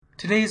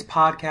Today's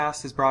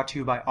podcast is brought to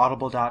you by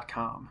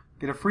Audible.com.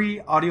 Get a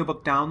free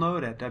audiobook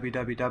download at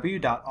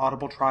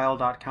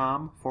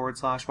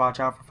www.audibletrial.com/watch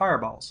out for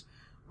fireballs.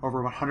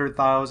 Over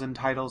 100,000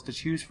 titles to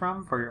choose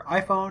from for your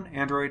iPhone,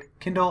 Android,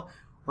 Kindle,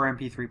 or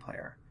MP3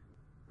 player.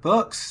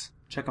 Books,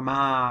 check them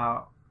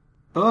out.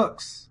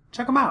 Books,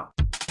 check them out.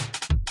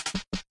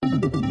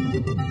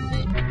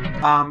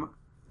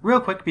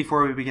 Real quick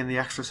before we begin the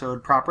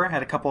Extrasode proper, I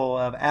had a couple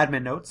of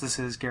admin notes. This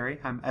is Gary.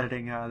 I'm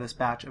editing this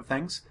batch of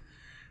things.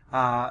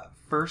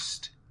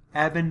 First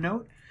admin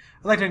note,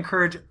 I'd like to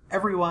encourage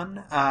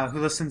everyone who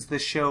listens to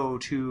this show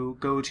to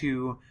go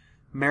to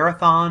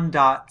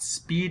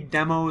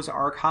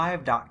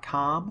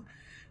marathon.speeddemosarchive.com.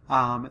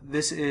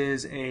 This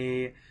is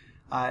a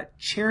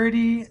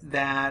charity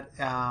that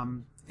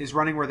is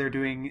running where they're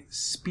doing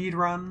speed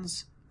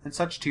runs and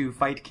such to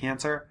fight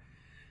cancer.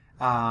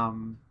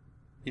 And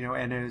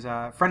there's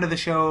a friend of the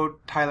show,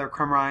 Tyler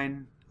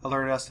Crumrine,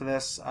 alerted us to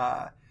this.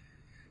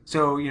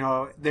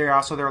 So, there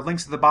are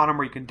links at the bottom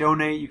where you can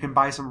donate. You can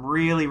buy some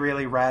really,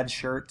 really rad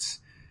shirts.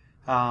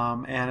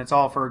 And it's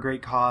all for a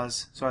great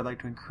cause. So I'd like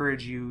to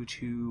encourage you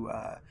to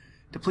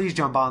please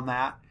jump on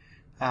that.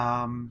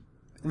 And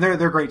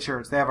they're great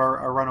shirts. They have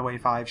a Runaway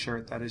 5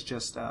 shirt that is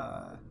just,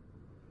 the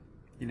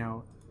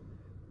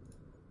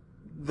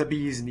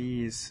bee's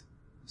knees,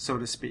 so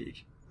to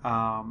speak.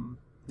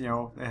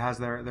 It has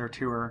their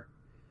tour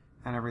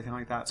and everything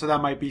like that. So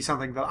that might be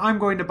something that I'm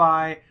going to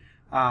buy.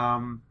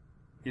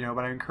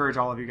 But I encourage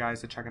all of you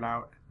guys to check it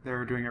out.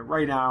 They're doing it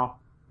right now.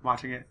 I'm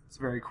watching it. It's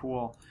very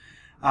cool.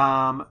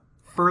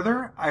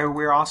 Further,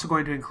 we're also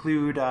going to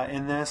include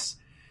in this,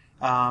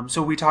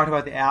 so we talked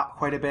about the app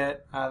quite a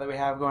bit that we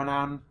have going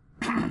on,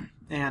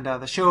 and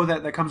the show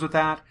that comes with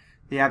that,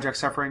 The Abject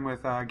Suffering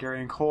with Gary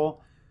and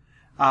Cole.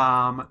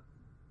 Cole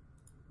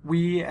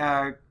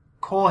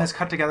has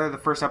cut together the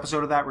first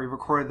episode of that. We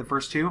recorded the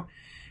first two.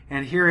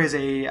 And here is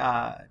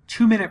a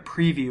 2-minute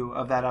preview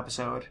of that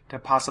episode to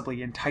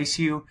possibly entice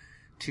you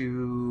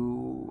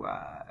to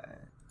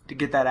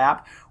get that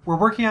app. We're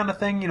working on a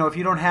thing, if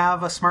you don't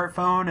have a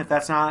smartphone, if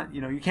that's not,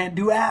 you can't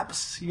do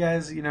apps. You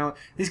guys,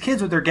 these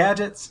kids with their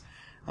gadgets,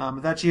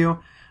 if that's you,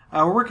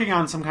 we're working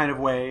on some kind of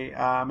way.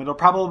 It'll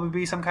probably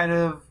be some kind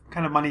of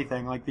money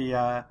thing, like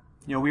the,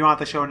 we want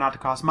the show not to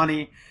cost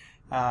money.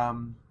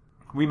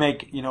 We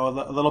make, a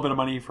little bit of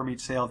money from each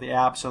sale of the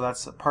app, so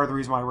that's part of the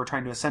reason why we're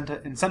trying to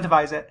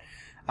incentivize it.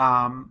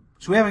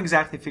 So we haven't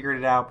exactly figured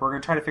it out, but we're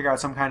going to try to figure out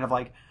some kind of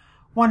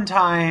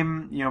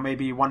one-time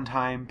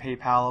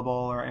PayPalable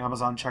or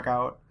Amazon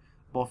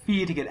checkoutable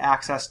fee to get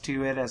access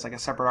to it as a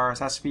separate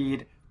RSS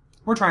feed.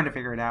 We're trying to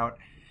figure it out.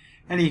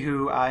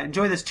 Anywho,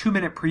 enjoy this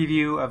 2-minute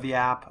preview of the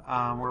app,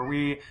 where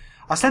we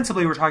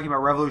ostensibly we're talking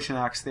about Revolution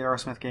X, the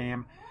Aerosmith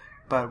game,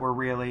 but we're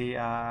really,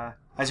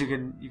 as you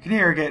can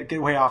hear, get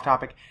way off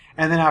topic.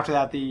 And then after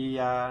that, the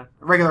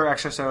regular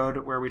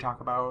Extrasode, where we talk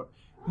about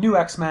New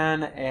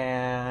X-Men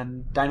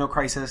and Dino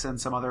Crisis and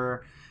some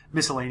other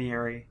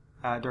miscellaneary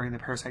during the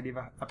Parasite Eve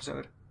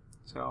episode.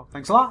 So,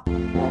 thanks a lot.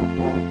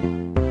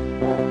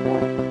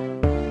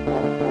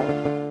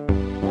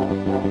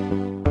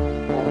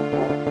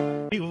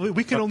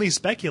 We can only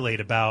speculate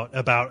about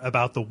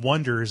the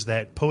wonders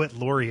that poet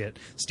laureate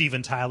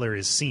Steven Tyler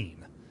has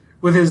seen.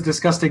 With his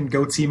disgusting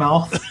goatsy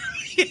mouth.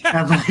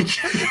 Yeah.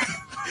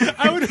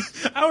 And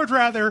I would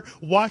rather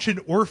watch an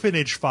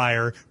orphanage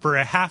fire for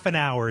a half an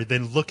hour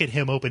than look at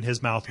him open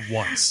his mouth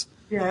once.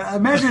 Yeah,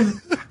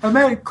 imagine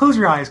close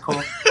your eyes,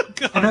 Cole.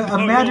 God,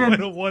 and imagine, I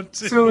don't want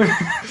to. So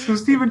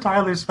Steven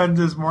Tyler spends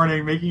his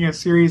morning making a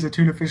series of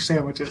tuna fish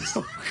sandwiches.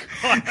 Oh,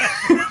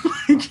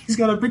 he's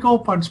got a big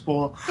old punch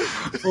bowl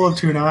full of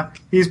tuna.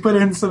 He's put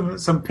in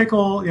some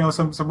pickle,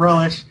 some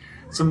relish,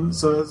 so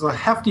a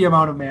hefty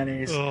amount of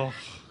mayonnaise, a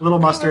little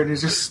mustard, and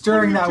he's just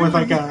stirring that with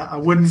a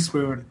wooden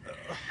spoon.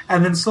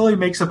 And then slowly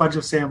makes a bunch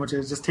of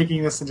sandwiches, just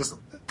taking this and just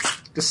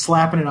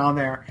slapping it on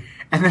there.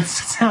 And then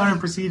sits down and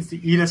proceeds to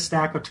eat a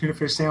stack of tuna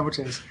fish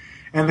sandwiches.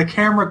 And the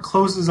camera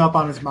closes up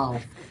on his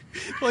mouth.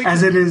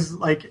 As it is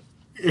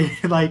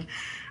this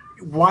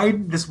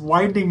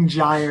widening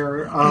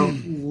gyre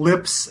of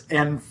lips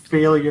and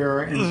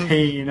failure and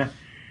pain,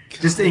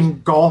 just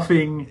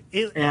engulfing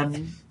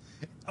and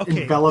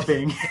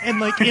enveloping.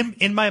 And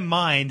in my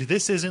mind,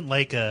 this isn't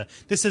like a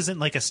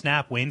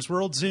Snap Wayne's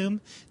World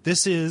zoom.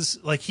 This is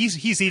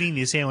he's eating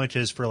these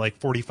sandwiches for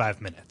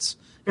 45 minutes.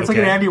 It's like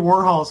an Andy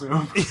Warhol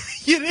zoom.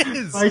 It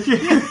is.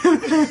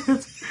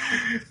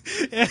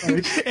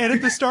 And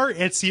at the start,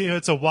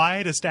 it's a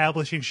wide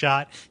establishing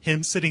shot,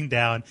 him sitting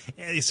down.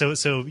 So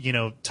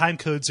time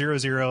code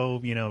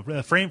 00,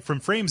 from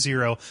frame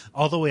 0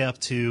 all the way up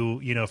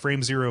to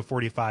frame 0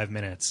 45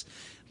 minutes.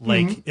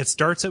 It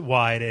starts at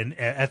wide, and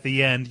at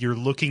the end, you're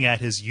looking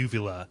at his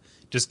uvula,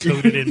 just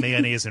coated in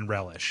mayonnaise and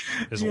relish.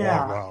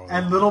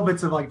 And little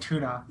bits of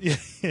tuna. Yeah.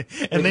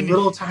 And then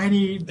little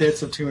tiny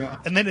bits of tuna.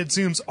 And then it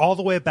zooms all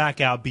the way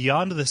back out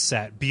beyond the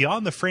set,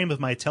 beyond the frame of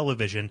my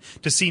television,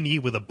 to see me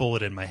with a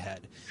bullet in my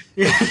head.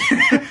 Yeah.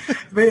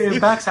 It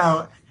backs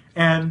out,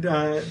 and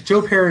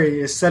Joe Perry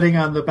is sitting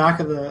on the back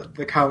of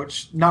the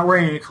couch, not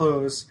wearing any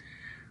clothes,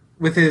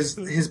 with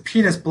his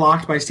penis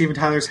blocked by Steven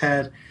Tyler's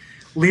head,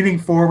 leaning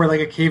forward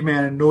like a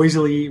caveman and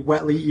noisily,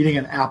 wetly eating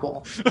an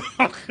apple,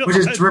 which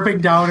is dripping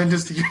down into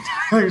Steven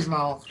Tyler's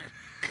mouth.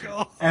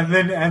 God. And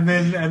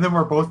then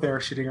we're both there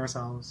shooting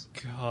ourselves.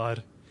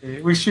 God.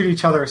 We shoot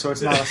each other, so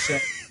it's not a sin.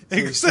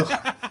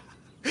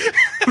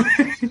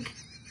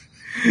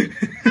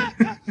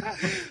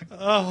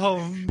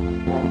 Oh.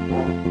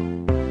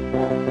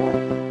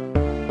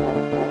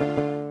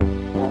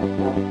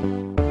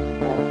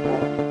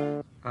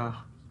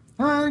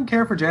 I don't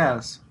care for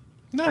jazz.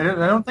 No.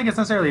 I don't think it's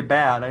necessarily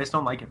bad. I just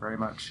don't like it very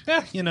much.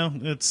 Yeah,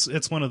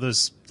 it's one of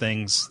those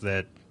things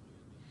that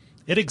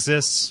it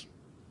exists.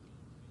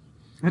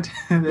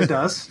 It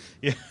does.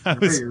 Yeah,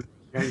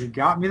 you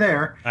got me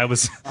there. I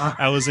was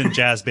in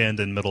jazz band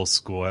in middle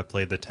school. I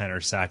played the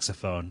tenor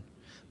saxophone,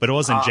 but it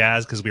wasn't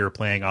jazz because we were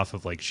playing off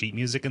of like sheet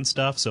music and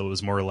stuff. So it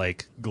was more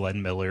like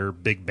Glenn Miller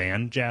big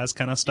band jazz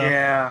kind of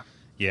stuff.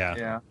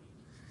 Yeah.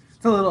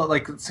 It's a little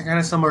like it's kind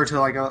of similar to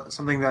like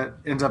something that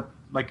ends up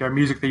like a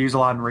music they use a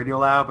lot in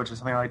Radiolab, which is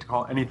something I like to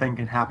call anything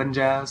can happen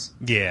jazz.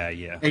 Yeah.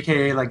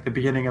 AKA like the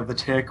beginning of the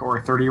Tick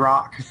or 30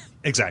 Rock.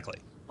 Exactly.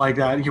 Like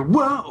that. You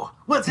whoa,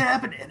 what's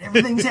happening?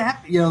 Everything's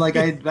happening.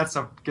 That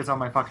stuff gets on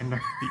my fucking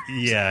nerves.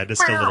 Yeah,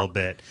 just a little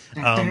bit.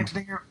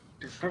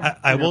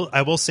 I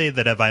will say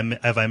that if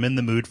I'm in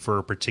the mood for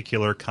a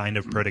particular kind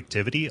of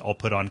productivity, I'll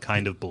put on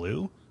Kind of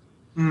Blue.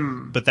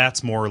 But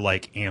that's more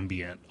like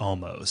ambient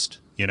almost,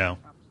 A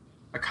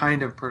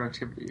kind of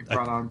productivity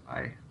brought on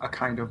by A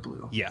Kind of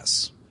Blue.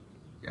 Yes.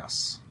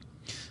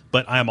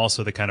 But I'm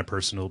also the kind of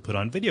person who will put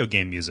on video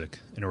game music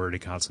in order to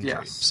concentrate.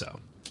 Yes. So,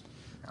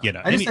 I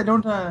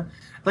don't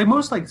like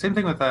most like same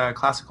thing with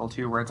classical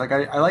too, where it's like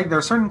I like there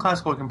are certain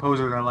classical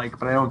composers I like,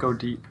 but I don't go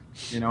deep.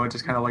 It's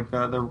just kind of like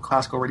the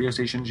classical radio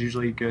station's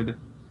usually good.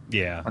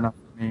 Yeah. Enough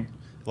for me.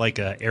 Like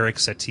Eric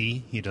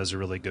Satie, he does a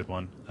really good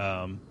one.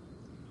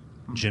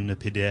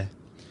 Gymnopédie.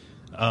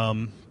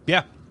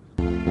 Yeah.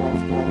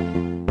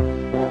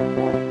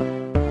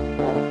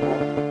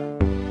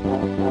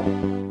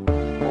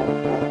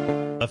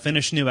 I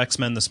finished New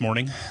X-Men this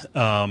morning.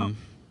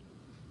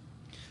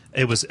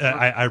 It was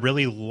I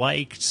really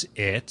liked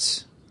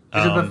it.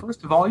 Is it the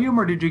first volume,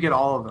 or did you get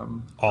all of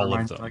them? All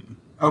of them.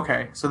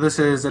 Okay, so it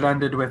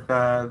ended with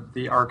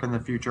the arc in the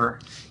future.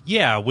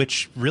 Yeah,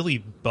 which really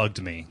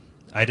bugged me.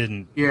 I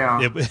didn't.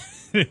 Yeah.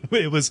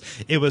 It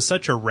was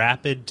such a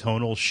rapid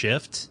tonal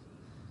shift,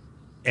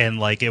 and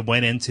like it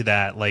went into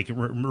that like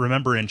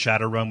remember in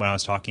Shadowrun when I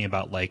was talking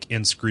about like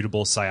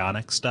inscrutable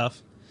psionic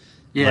stuff.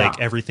 Yeah. Like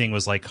everything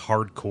was like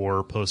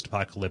hardcore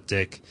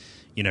post-apocalyptic,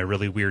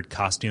 really weird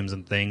costumes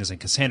and things. And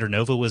Cassandra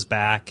Nova was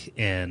back,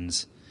 and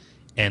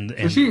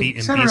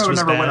Cassandra Nova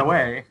never went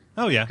away.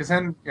 Oh yeah,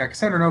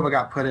 Cassandra Nova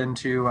got put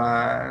into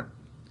to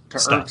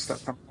Ernst at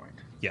some point.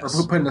 Yes,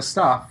 or put into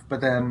stuff,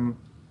 but then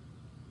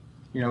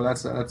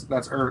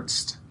that's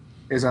Ernst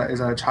is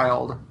a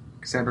child,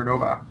 Cassandra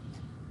Nova.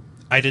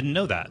 I didn't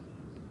know that.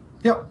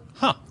 Yep.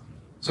 Huh.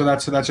 So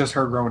that's just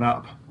her growing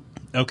up.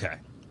 Okay.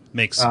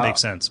 Makes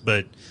sense,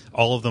 but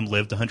all of them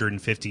lived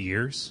 150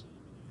 years.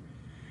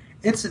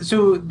 It's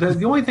so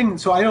the only thing.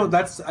 So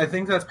I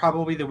think that's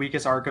probably the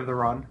weakest arc of the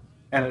run,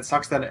 and it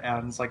sucks that it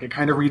ends. Like it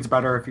kind of reads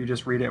better if you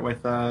just read it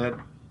with the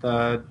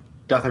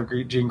death of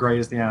Jean Grey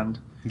as the end.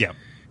 Yeah.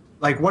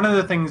 Like one of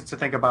the things to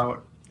think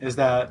about is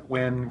that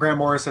when Grant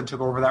Morrison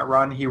took over that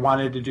run, he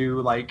wanted to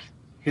do like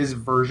his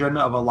version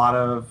of a lot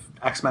of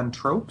X-Men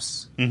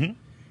tropes. Mm-hmm.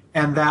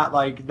 And that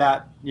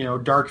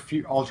dark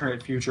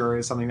alternate future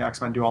is something that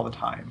X-Men do all the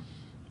time.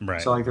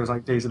 Right. So like there's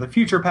like Days of the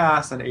Future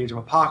Past and Age of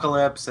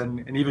Apocalypse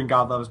and even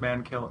God Loves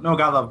Man Kills. No,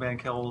 God Loves Man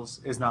Kills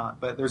is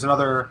not. But there's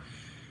another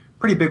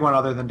pretty big one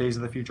other than Days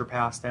of the Future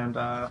Past and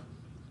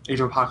Age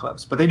of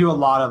Apocalypse. But they do a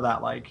lot of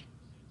that like,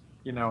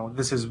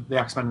 this is the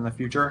X-Men in the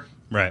future.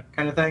 Right.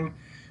 Kind of thing.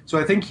 So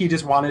I think he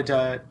just wanted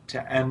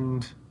to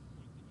end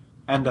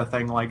a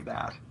thing like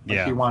that. Like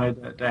yeah. He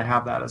wanted to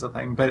have that as a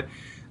thing. But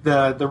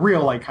the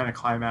real like kind of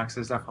climax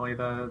is definitely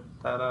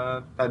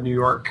that New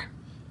York,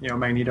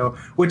 Magneto.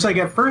 Which like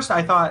at first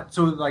I thought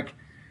so like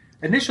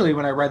initially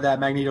when I read that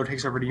Magneto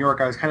takes over New York,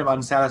 I was kind of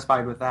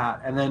unsatisfied with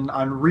that, and then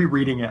on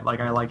rereading it, like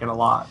I like it a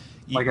lot.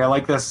 Like I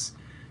like this,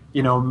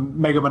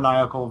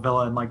 megamaniacal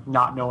villain like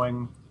not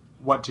knowing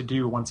what to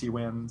do once he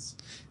wins.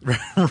 Right.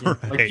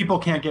 Like people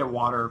can't get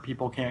water,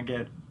 people can't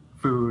get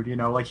food.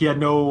 Like he had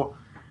no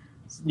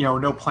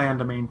plan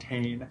to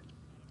maintain.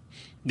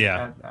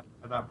 Yeah.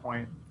 At that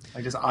point.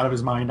 Like just out of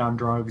his mind on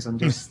drugs and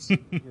just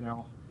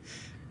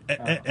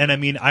And I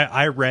mean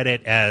I read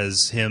it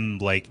as him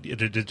like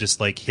just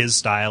like his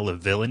style of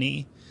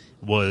villainy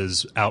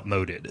was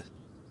outmoded.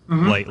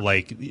 Mm-hmm.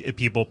 Like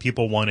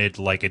people wanted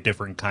like a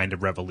different kind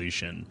of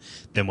revolution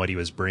than what he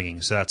was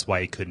bringing, so that's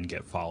why he couldn't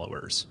get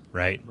followers,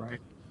 right?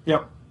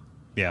 Yep.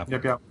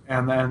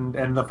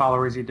 And the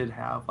followers he did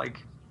have,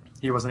 like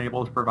he wasn't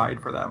able to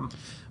provide for them.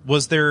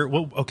 Was there?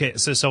 Well, okay,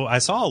 so I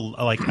saw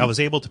like I was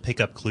able to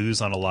pick up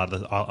clues on a lot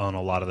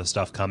of the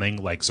stuff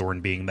coming, like Zorn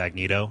being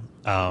Magneto.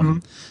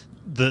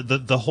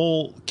 The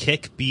whole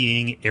kick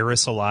being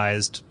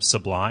aerosolized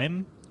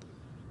Sublime.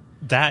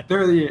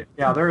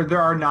 There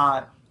are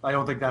not. I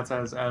don't think that's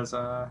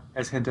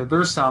as hinted.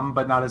 There's some,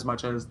 but not as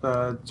much as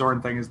the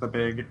Zorn thing is the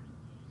big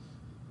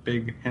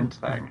hint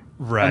thing.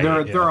 Right.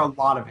 And there are a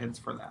lot of hints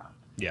for that.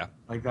 Yeah.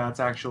 Like that's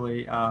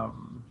actually, my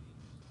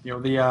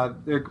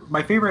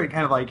favorite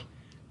kind of like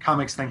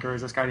comics thinker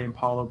is this guy named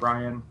Paul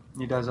O'Brien.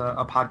 He does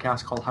a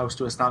podcast called House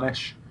to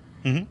Astonish,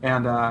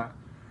 and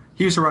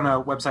he used to run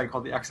a website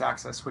called the X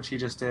Axis, which he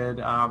just did.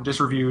 Just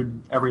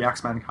reviewed every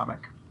X-Men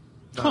comic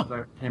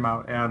that came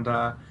out, and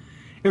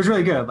it was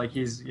really good. Like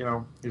he's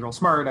real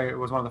smart. It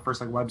was one of the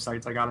first like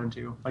websites I got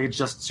into. Like it's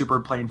just super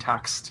plain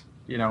text.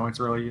 It's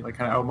really like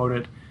kind of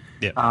outmoded.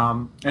 Yeah.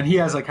 And he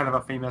has like kind of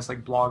a famous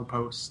like blog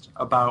post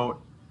about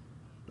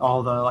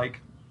all the like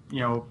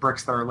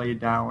bricks that are laid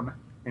down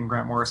in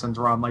Grant Morrison's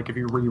run. Like if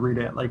you reread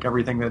it, like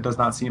everything that does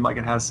not seem like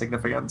it has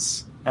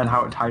significance and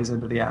how it ties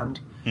into the end.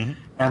 And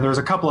there's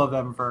a couple of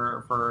them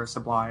for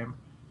Sublime,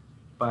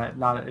 but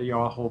not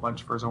a whole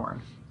bunch for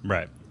Zorn.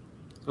 Right.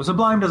 So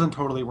Sublime doesn't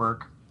totally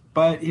work,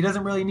 but he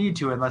doesn't really need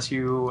to unless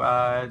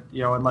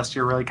unless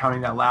you're really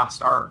counting that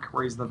last arc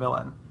where he's the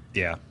villain.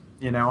 Yeah.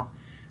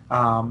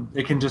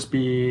 It can just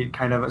be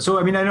kind of so.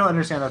 I mean, I don't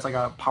understand that's like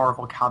a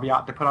powerful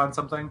caveat to put on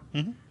something,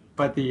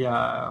 but the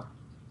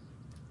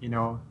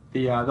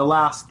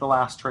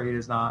last trade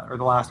is not, or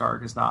the last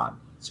arc is not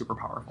super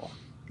powerful.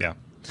 Yeah.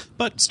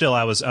 But still,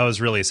 I was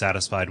really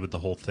satisfied with the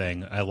whole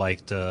thing. I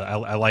liked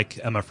I like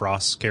Emma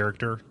Frost's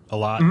character a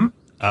lot.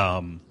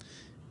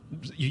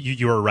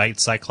 You were right.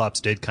 Cyclops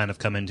did kind of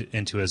come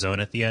into his own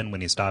at the end when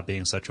he stopped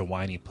being such a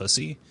whiny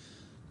pussy,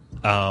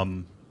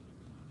 and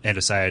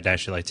decided to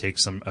actually like take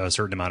a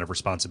certain amount of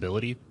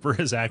responsibility for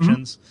his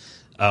actions.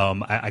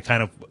 I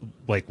kind of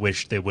like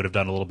wish they would have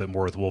done a little bit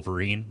more with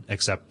Wolverine,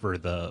 except for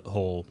the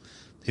whole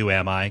 "Who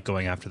am I?"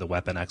 going after the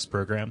Weapon X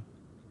program.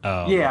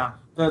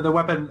 The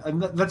weapon,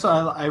 and that's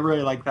why I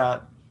really like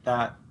that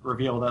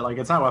reveal that like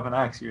it's not Weapon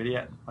X, you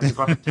idiot. Like it's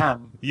Weapon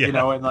 10.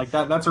 And like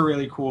that's a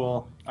really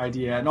cool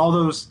idea, and all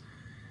those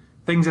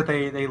things that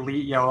they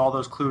lead, all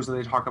those clues that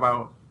they talk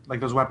about, like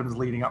those weapons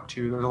leading up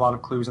to. There's a lot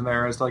of clues in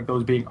there as to, like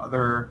those being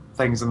other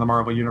things in the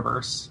Marvel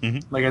universe.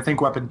 Like I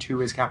think Weapon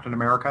 2 is Captain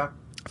America.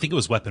 I think it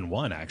was Weapon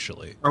 1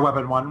 actually, or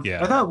Weapon 1.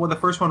 Yeah, I thought the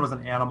first one was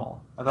an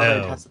animal. I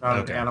thought they tested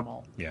out an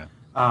animal. Yeah.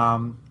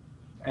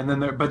 And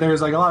then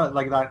there's like a lot of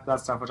like that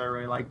stuff which I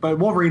really like. But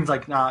Wolverine's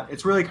like not.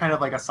 It's really kind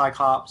of like a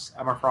Cyclops,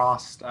 Emma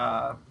Frost,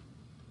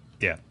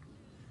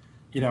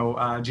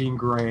 Jean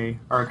Grey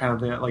are kind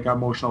of the like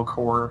emotional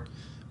core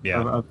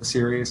of the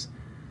series,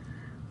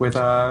 with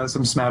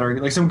some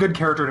smattering, like some good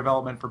character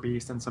development for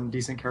Beast and some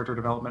decent character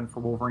development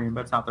for Wolverine,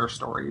 but it's not their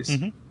stories.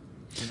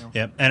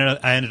 Yeah, and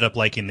I ended up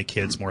liking the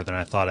kids more than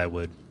I thought I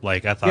would.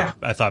 Like I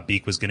thought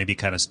Beak was going to be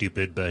kind of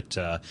stupid, but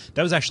that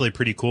was actually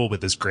pretty cool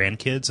with his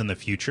grandkids in the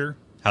future.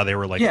 How they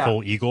were like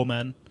full Eagle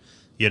men,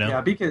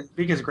 Yeah, Beak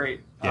is great.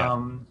 Yeah.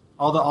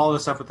 All the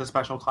stuff with the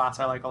special class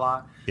I like a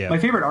lot. Yeah. My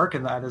favorite arc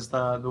in that is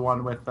the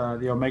one with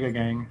the Omega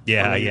Gang.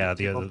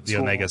 The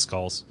Omega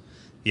Skulls.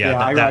 Yeah,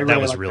 I that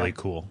really was like really that.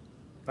 cool.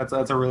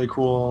 That's a really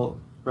cool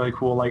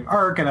like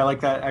arc, and I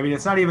like that. I mean,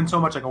 it's not even so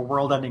much like a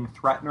world-ending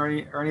threat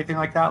or anything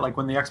like that. Like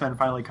when the X-Men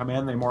finally come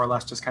in, they more or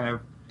less just kind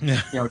of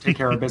take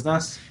care of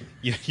business.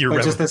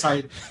 Just this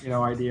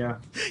idea.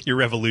 Your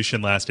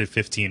revolution lasted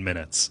 15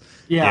 minutes.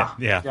 Yeah.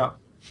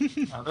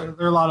 There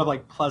are a lot of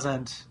like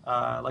pleasant,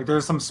 like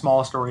there's some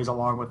small stories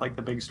along with like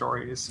the big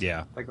stories.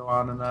 That go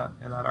on in that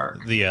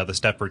arc. The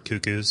Stepford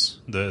Cuckoos,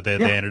 they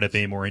ended up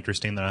being more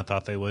interesting than I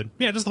thought they would.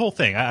 Yeah, just the whole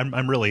thing.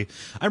 I'm really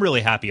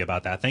happy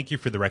about that. Thank you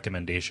for the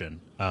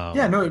recommendation.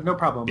 No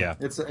problem. Yeah,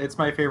 it's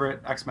my favorite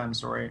X-Men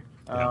story.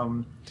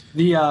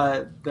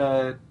 Yeah.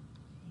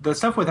 The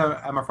stuff with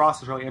Emma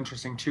Frost is really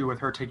interesting too, with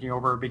her taking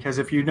over, because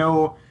if you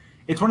know,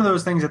 it's one of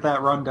those things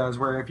that run does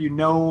where if you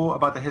know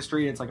about the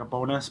history, it's like a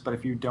bonus, but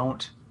if you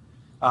don't,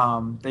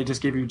 they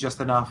just give you just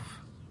enough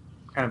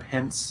kind of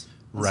hints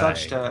and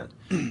such to.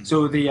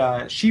 So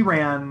she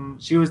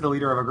was the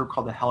leader of a group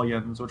called the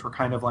Hellions, which were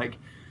kind of like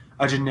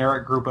a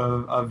generic group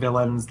of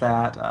villains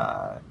that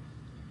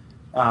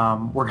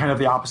were kind of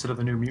the opposite of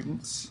the New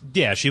Mutants.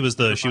 Yeah, she was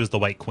the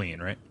White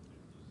Queen, right?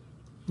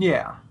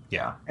 Yeah,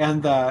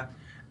 and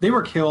they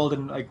were killed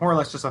and like more or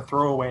less just a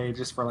throwaway,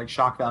 just for like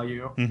shock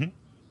value.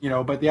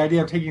 But the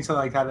idea of taking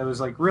something like that was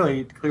like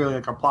really clearly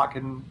like a plot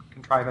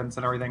contrivance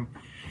and everything,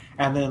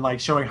 and then like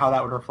showing how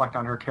that would reflect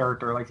on her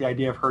character, like the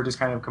idea of her just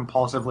kind of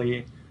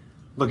compulsively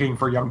looking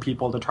for young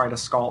people to try to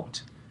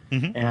sculpt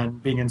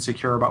and being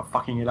insecure about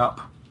fucking it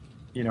up,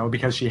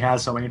 because she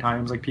has so many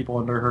times, like people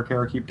under her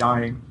care keep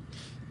dying.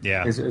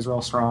 Yeah, is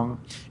real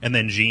strong. And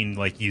then Jean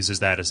like uses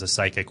that as a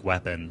psychic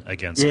weapon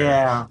against her.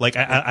 Yeah, like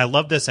I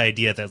love this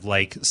idea that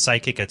like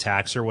psychic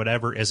attacks or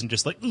whatever isn't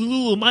just like,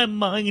 ooh, my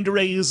mind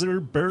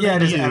razor burn. Yeah,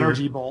 it is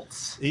energy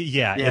bolts.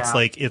 Yeah,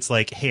 it's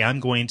like, hey, I'm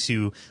going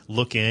to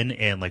look in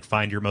and like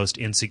find your most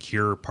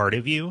insecure part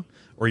of you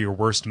or your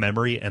worst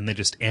memory, and then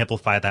just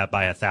amplify that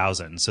by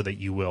 1,000 so that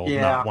you will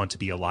not want to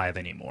be alive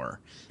anymore.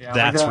 Yeah,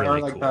 that's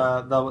really cool.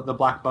 Like the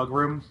black bug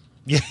room.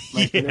 Yeah,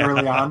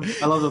 early on.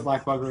 I love the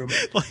black bug room.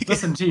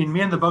 Listen, Gene,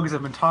 me and the bugs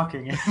have been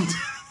talking.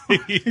 And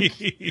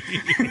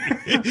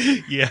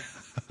Yeah.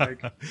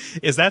 Like,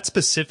 Is that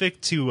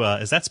specific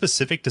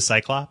to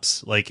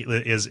Cyclops? Like,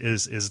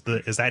 is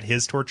that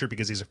his torture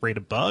because he's afraid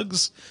of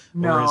bugs?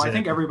 no, Or is I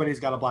think it... everybody's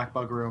got a black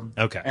bug room.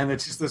 Okay. And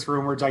it's just this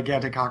room where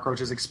gigantic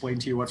cockroaches explain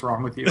to you what's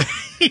wrong with you.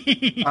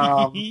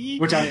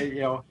 Which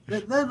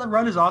the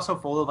run is also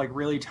full of like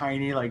really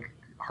tiny, like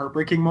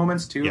heartbreaking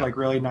moments too. Yeah. Like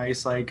really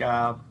nice, like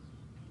that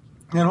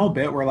whole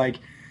bit where like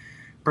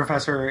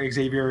Professor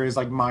Xavier's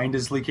like mind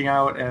is leaking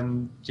out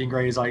and Jean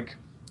Grey's like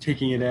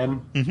taking it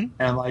in,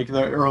 and like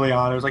early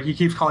on it was like he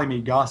keeps calling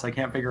me Gus, I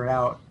can't figure it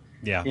out.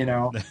 Yeah.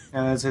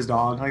 And it's his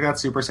dog. Like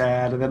that's super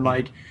sad. And then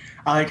like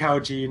I like how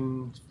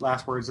Jean's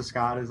last words to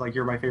Scott is like,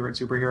 "You're my favorite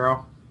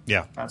superhero."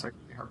 Yeah. That's like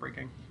really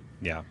heartbreaking.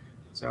 Yeah.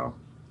 So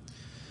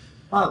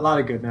a lot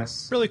of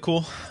goodness. Really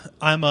cool.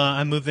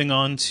 I'm moving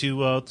on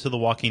to The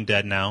Walking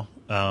Dead now.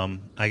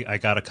 I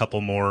got a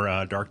couple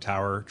more Dark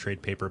Tower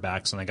trade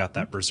paperbacks, and I got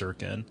that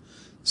Berserk in.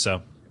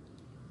 So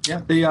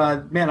yeah,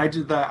 I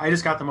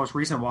just got the most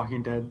recent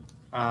Walking Dead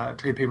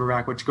trade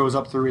paperback, which goes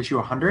up through issue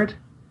 100.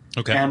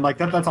 okay. And like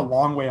that's a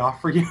long way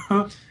off for you.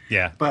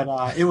 Yeah.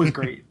 But it was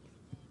great.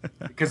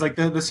 Because like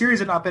the series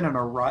had not been in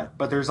a rut,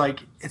 but there's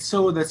like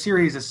the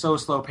series is so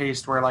slow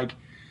paced where like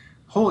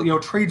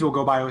trades will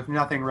go by with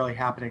nothing really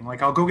happening.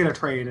 Like I'll go get a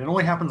trade, and it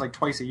only happens like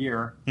twice a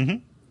year.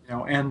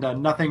 And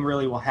nothing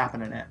really will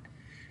happen in it.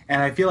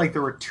 And I feel like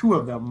there were two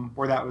of them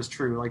where that was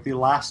true. Like the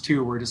last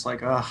two were just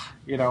like, ugh,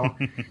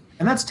 and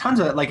that's tons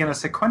of like in a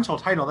sequential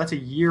title. That's a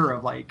year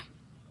of like,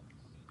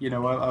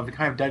 of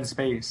kind of dead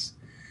space.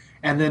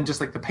 And then just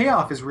like the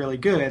payoff is really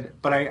good,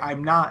 but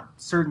I'm not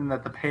certain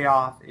that the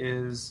payoff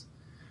is,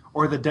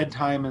 or the dead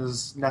time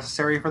is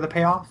necessary for the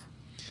payoff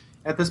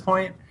at this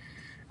point.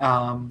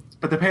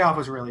 But the payoff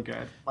was really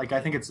good. Like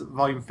I think it's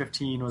volume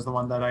 15 was the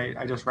one that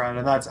I just read,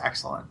 and that's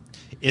excellent.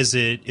 Is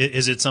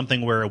it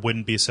something where it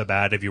wouldn't be so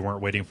bad if you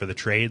weren't waiting for the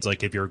trades,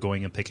 like if you were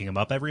going and picking them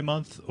up every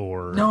month,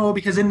 or no?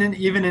 Because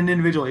even in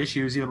individual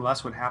issues, even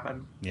less would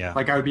happen. Yeah.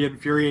 Like I would be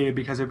infuriated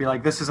because it'd be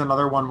like, this is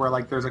another one where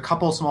like there's a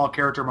couple small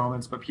character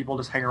moments, but people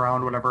just hang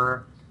around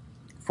whatever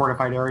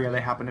fortified area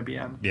they happen to be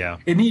in. Yeah.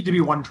 It needed to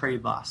be one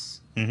trade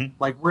less.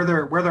 Like where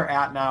they're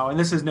at now, and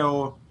this is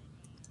no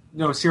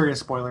serious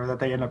spoiler that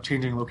they end up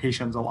changing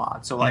locations a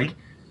lot. So like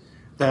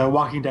the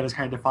Walking Dead is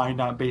kind of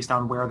defined based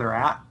on where they're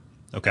at.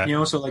 Okay.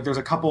 So like there's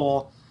a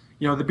couple,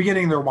 the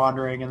beginning they're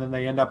wandering and then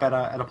they end up at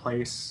a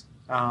place,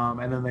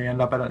 and then they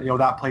end up at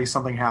that place,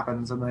 something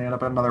happens, and they end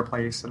up at another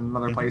place and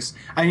another place.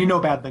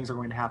 And bad things are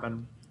going to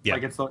happen. Yeah.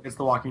 Like it's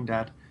the Walking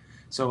Dead.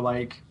 So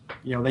like,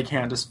 they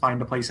can't just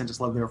find a place and just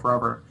live there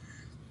forever.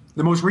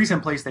 The most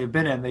recent place they've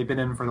been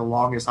in for the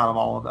longest out of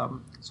all of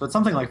them. So it's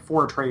something like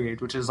 4 trades,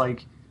 which is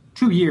like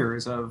 2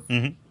 years of.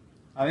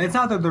 It's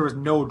not that there was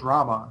no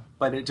drama,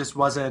 but it just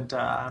wasn't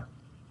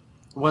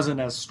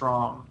as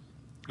strong.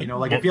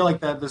 I feel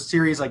like the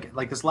series,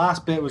 like this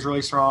last bit was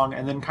really strong,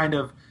 and then kind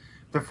of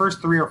the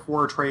first 3 or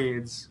 4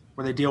 trades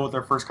where they deal with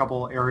their first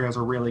couple areas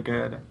are really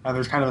good, and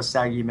there's kind of a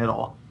saggy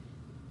middle,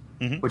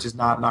 which is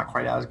not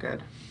quite as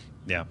good.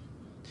 Yeah.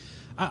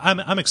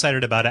 I'm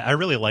excited about it. I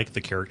really like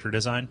the character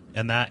design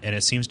and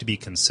it seems to be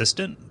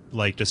consistent,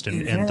 like just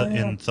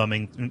in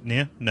thumbing.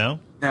 Yeah, no,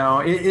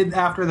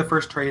 after the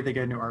first trade they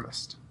get a new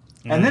artist,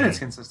 and then it's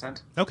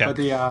consistent. Okay, but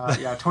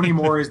Tony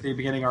Moore is the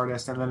beginning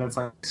artist, and then it's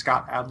like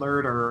Scott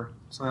Adlard or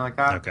something like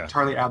that. Okay,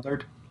 Charlie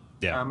Adlard,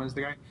 is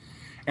the guy,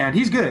 and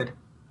he's good,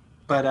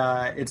 but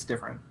it's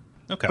different.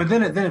 Okay, but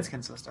then it's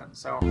consistent.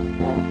 So.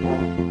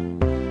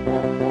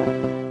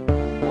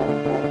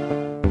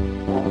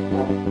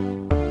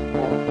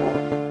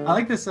 I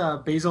like this.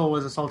 Basil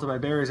was assaulted by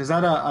bears. Is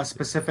that a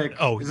specific?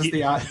 Oh, is this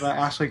the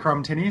Ashley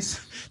Crumb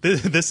Tinnies?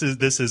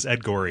 This is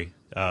Ed Gorey.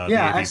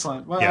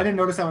 Excellent. Well, I didn't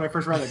notice that when I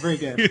first read it. Very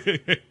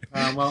good.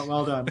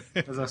 Well done.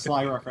 As a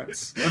sly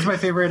reference. That's my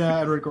favorite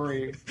Edward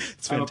Gorey.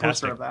 It's fantastic. I have a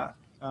poster of that.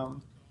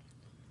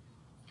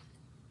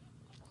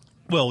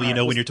 Well,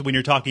 when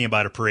you're talking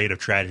about a parade of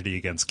tragedy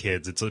against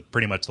kids, it's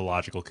pretty much the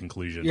logical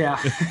conclusion. Yeah,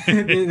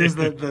 it is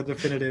the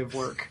definitive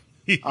work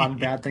on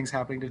bad things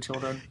happening to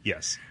children.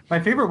 Yes. My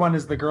favorite one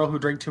is the girl who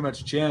drank too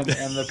much gin,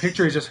 and the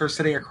picture is just her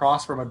sitting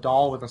across from a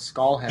doll with a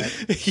skull head,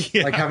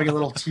 like having a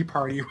little tea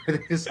party where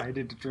they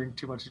decided to drink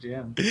too much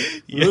gin.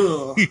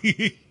 Yeah.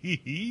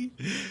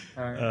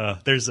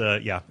 It's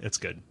good. Yeah.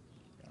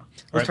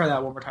 Let's try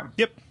that one more time.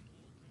 Yep.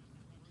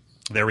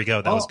 There we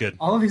go. That was good.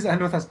 All of these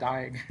end with us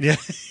dying. Yeah.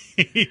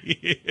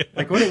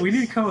 We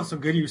need to come up with some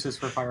good uses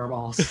for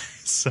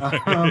fireballs.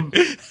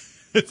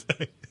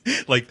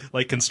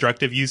 Like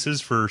constructive uses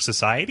for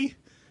society.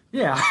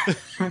 Yeah,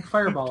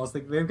 fireballs.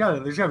 There's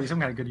got to be some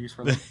kind of good use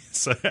for them.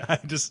 So I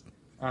just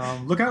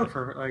look out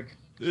for or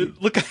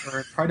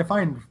try to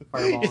find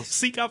fireballs.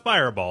 Seek out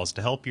fireballs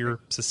to help your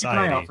society.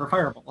 Keep an eye out for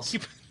fireballs.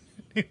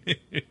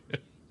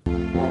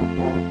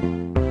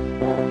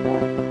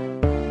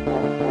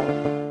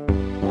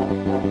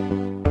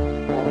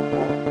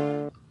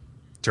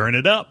 Turn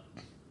it up.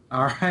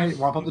 All right,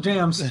 whop up the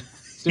jams.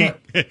 Let's do it.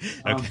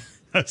 Okay.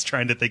 I was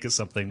trying to think of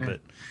something,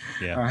 but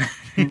yeah.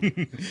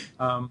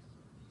 All right.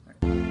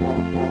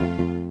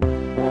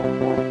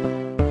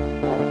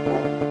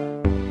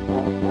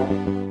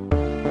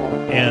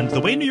 And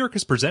the way New York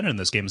is presented in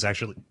this game is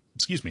actually,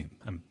 excuse me,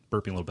 I'm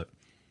burping a little bit.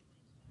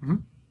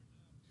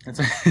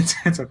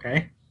 It's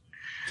okay.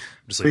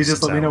 Please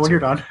just let me know when you're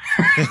done.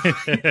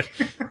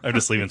 I'm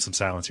just leaving some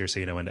silence here so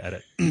you know when to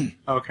edit.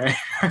 Okay.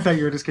 I thought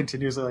you were just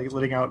continuously like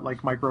letting out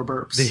like micro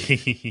burps.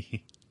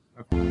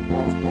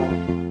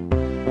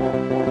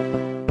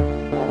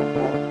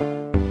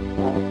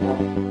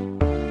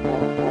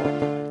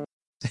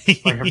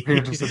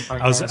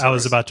 I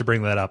was about to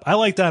bring that up. I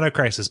like Dino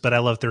Crisis, but I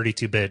love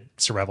 32-bit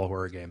survival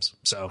horror games.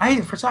 So I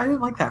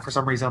didn't like that for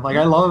some reason. Like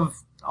I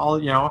love all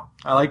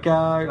I like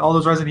all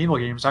those Resident Evil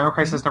games. Dino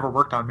Crisis never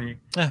worked on me.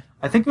 Yeah.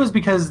 I think it was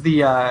because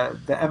the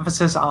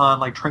emphasis on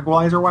like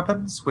tranquilizer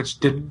weapons, which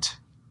didn't,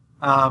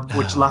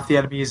 which left the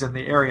enemies in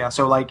the area.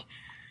 So like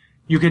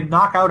you can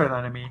knock out an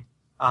enemy.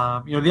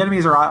 The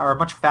enemies are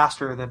much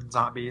faster than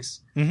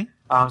zombies. Mm-hmm.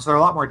 So they're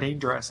a lot more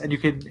dangerous, and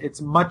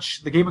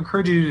the game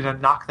encourages you to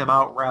knock them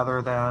out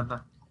rather than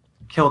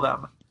kill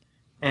them.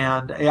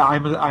 And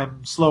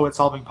I'm slow at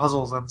solving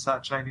puzzles and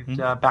such, and I need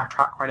to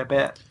backtrack quite a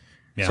bit.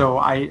 Yeah. So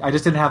I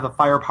just didn't have the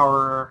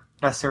firepower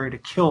necessary to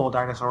kill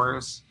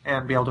dinosaurs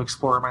and be able to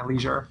explore at my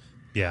leisure.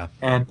 Yeah.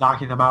 And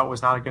knocking them out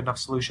was not a good enough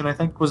solution, I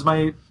think, was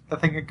the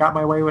thing that got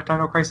my way with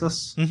Dino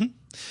Crisis. Mm-hmm.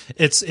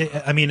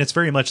 It's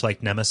very much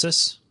like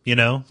Nemesis,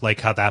 like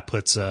how that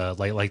puts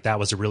like that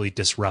was a really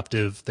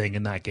disruptive thing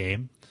in that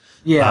game.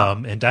 Yeah.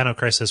 And Dino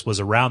Crisis was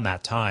around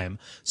that time,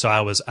 so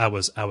I was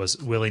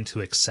willing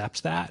to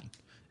accept that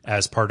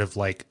as part of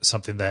like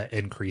something that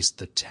increased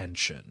the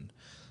tension.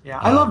 Yeah,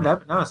 I love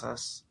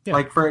Nemesis. Yeah.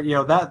 Like for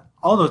that,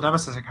 all those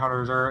Nemesis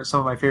encounters are some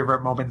of my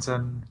favorite moments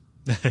in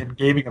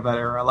gaming of that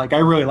era. Like I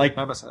really like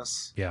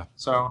Nemesis. Yeah.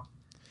 So.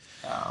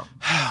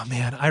 Oh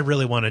man, I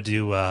really want to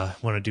do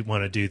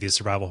the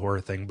survival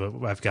horror thing, but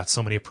I've got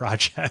so many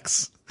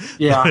projects.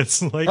 Yeah,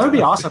 it's like that would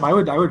be awesome. I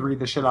would read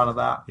the shit out of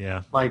that.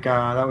 Yeah, like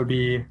that would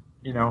be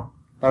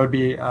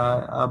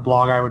a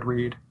blog I would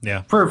read.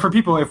 Yeah, for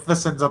people, if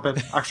this ends up in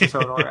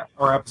Extrasode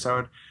or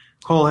episode,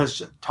 Cole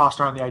has tossed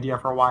around the idea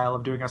for a while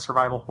of doing a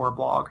survival horror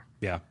blog.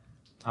 Yeah,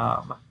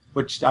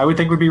 which I would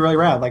think would be really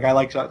rad. Like I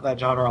like that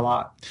genre a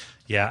lot.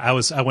 Yeah,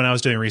 when I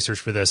was doing research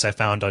for this, I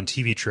found on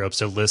TV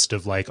Tropes a list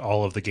of like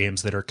all of the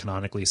games that are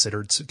canonically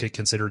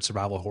considered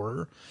survival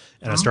horror,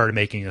 and I started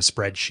making a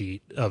spreadsheet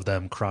of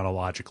them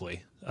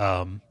chronologically.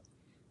 If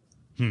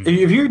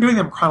you're doing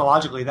them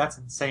chronologically, that's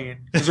insane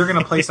because you're going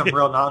to play some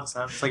real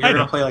nonsense. Like you're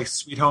going to play like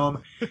Sweet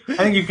Home. I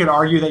think you could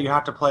argue that you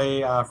have to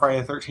play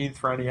Friday the 13th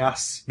for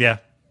NES. Yeah.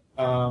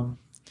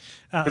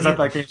 Because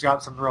that game's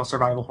got some real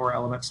survival horror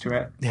elements to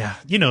it. Yeah,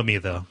 you know me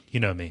though. You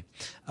know me.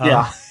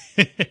 Yeah.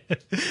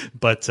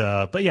 But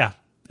yeah,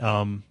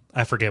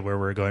 I forget where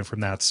we're going from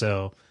that.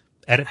 So,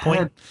 edit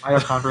point.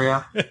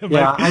 Mitochondria.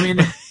 Yeah, I mean.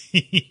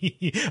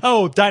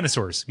 Oh,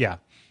 dinosaurs. Yeah.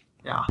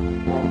 Yeah.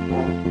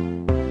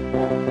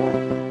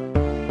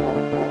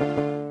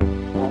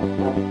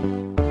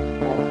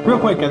 Real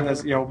quick, and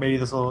this, maybe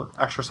this little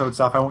Extrasode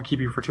stuff. I won't keep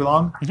you for too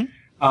long.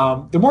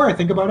 Mm-hmm. The more I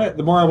think about it,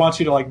 the more I want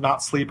you to like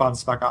not sleep on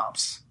Spec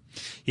Ops.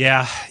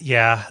 Yeah.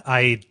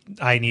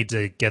 I need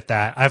to get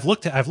that. I've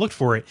looked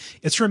for it.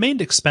 It's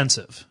remained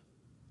expensive.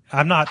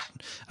 I'm not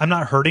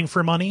hurting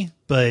for money,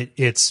 but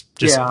it's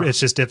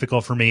just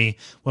difficult for me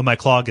when my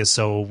clog is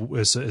so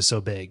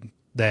big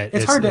that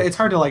it's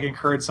hard to like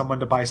encourage someone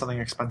to buy something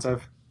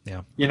expensive.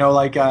 Yeah.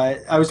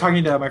 I was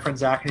talking to my friend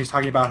Zach, and he's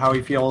talking about how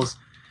he feels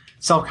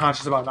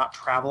self-conscious about not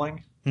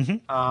traveling.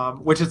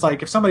 Mm-hmm. Which is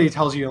like if somebody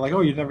tells you like,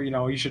 oh, you never,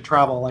 you should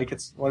travel. Like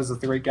it's what is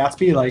it, The Great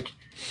Gatsby? Like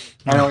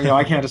I don't,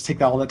 I can't just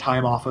take all the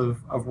time off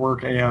of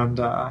work and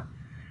and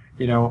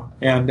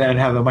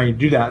have the money to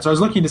do that. So I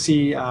was looking to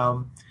see,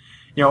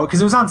 because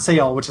it was on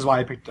sale, which is why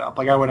I picked it up.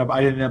 Like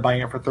I ended up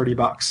buying it for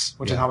 $30,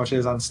 which is how much it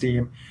is on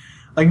Steam.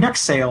 Like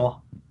next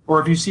sale,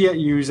 or if you see it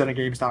used at a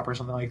GameStop or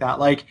something like that,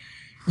 like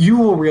you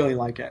will really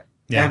like it.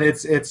 Yeah. And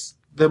it's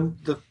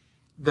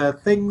the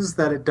things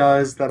that it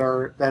does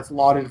that's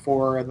lauded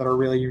for and that are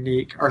really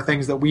unique are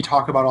things that we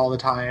talk about all the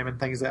time and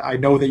things that I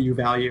know that you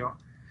value.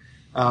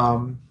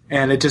 And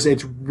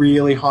it's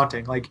really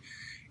haunting. Like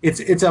it's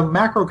a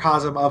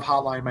macrocosm of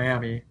Hotline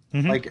Miami.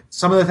 Mm-hmm. Like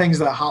some of the things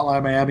that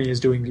Hotline Miami is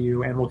doing to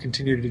you and will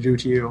continue to do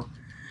to you.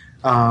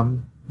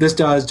 This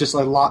does just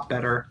a lot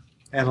better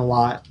and a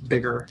lot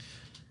bigger.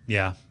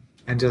 Yeah.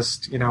 And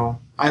just,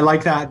 I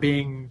like that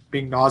being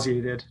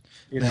nauseated,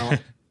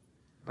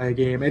 by a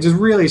game. It's just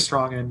really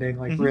strong ending,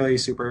 like really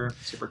super,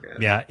 super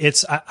good. Yeah.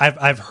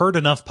 I've heard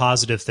enough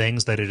positive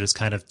things that it has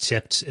kind of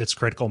tipped its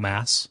critical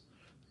mass.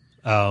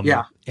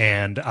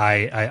 And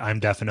I'm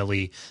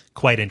definitely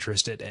quite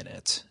interested in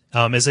it.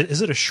 Is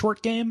it a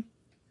short game?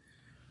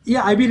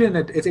 Yeah, I beat it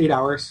it's 8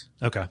 hours.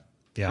 Okay.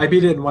 Yeah. I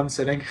beat it in one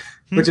sitting,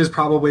 which is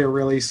probably a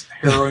really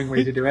harrowing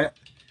way to do it.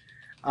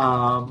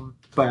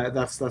 But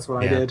that's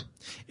what I did.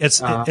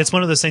 It's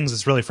one of those things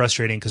that's really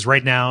frustrating because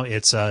right now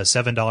it's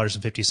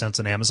 $7.50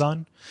 on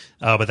Amazon,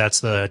 but that's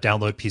the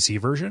download PC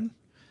version,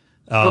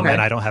 and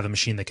I don't have a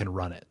machine that can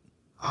run it.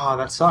 Oh,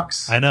 that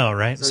sucks. I know,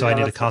 right? So I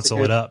need to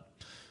console it up.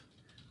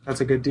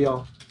 That's a good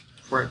deal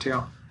for it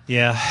too.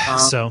 Yeah.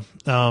 So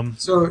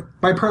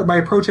my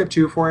pro tip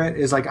too for it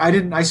is like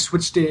I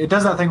switched it. It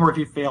does that thing where if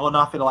you fail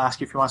enough, it'll ask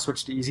you if you want to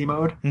switch to easy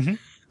mode. Even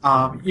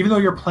though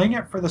you're playing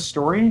it for the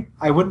story,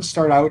 I wouldn't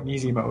start out in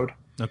easy mode.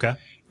 Okay.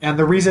 And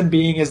the reason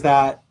being is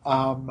that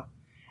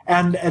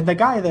and the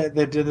guy that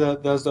did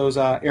those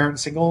errant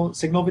signal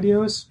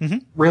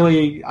videos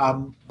really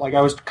like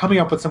I was coming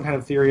up with some kind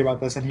of theory about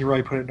this, and he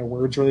really put it into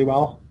words really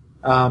well.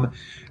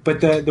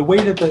 But the way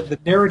that the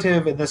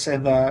narrative in this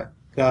and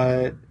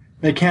the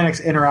mechanics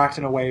interact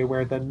in a way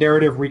where the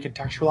narrative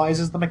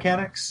recontextualizes the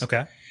mechanics.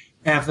 Okay.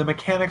 And if the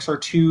mechanics are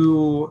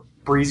too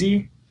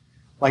breezy,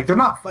 like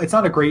it's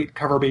not a great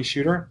cover-based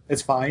shooter.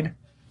 It's fine.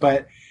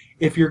 But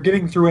if you're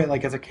getting through it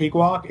like as a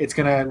cakewalk, it's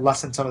going to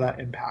lessen some of that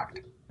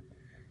impact.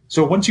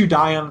 So once you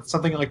die on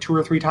something like 2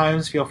 or 3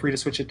 times, feel free to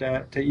switch it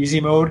to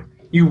easy mode.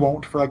 You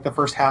won't for like the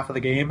first half of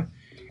the game.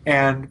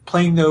 And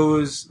playing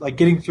those, like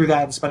getting through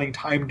that and spending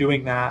time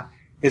doing that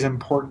is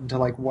important to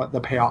like what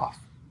the payoff.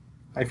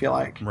 I feel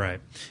like. Right.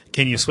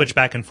 Can you switch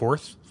back and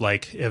forth,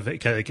 like if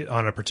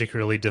on a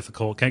particularly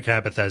difficult kind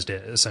of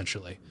Bethesda,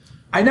 essentially?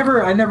 I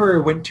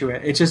never went to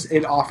it.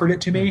 It offered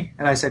it to me,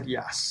 and I said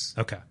yes.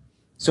 Okay.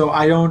 So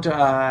I don't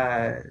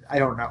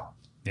know.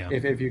 Yeah.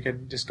 If you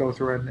can just go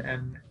through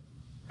and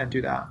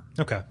do that.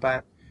 Okay.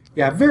 But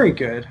yeah, very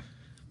good.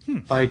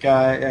 Like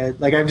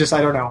I'm just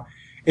I don't know.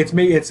 It's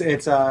me.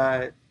 It's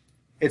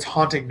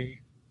haunting me.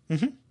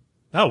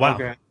 Oh wow.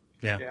 Okay.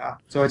 Yeah. Yeah.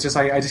 So it's just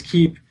I just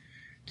keep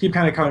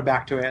kind of coming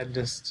back to it and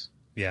just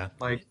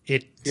like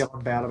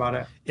feeling bad about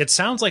it. It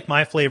sounds like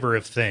my flavor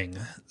of thing,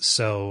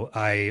 so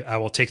I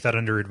will take that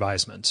under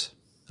advisement.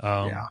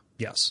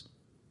 Yes.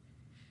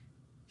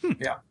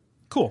 Yeah.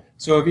 Cool.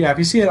 So if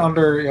you see it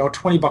under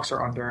 $20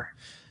 or under.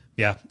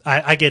 Yeah,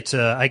 I get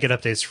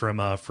updates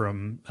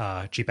from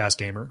Cheap Ass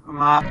Gamer.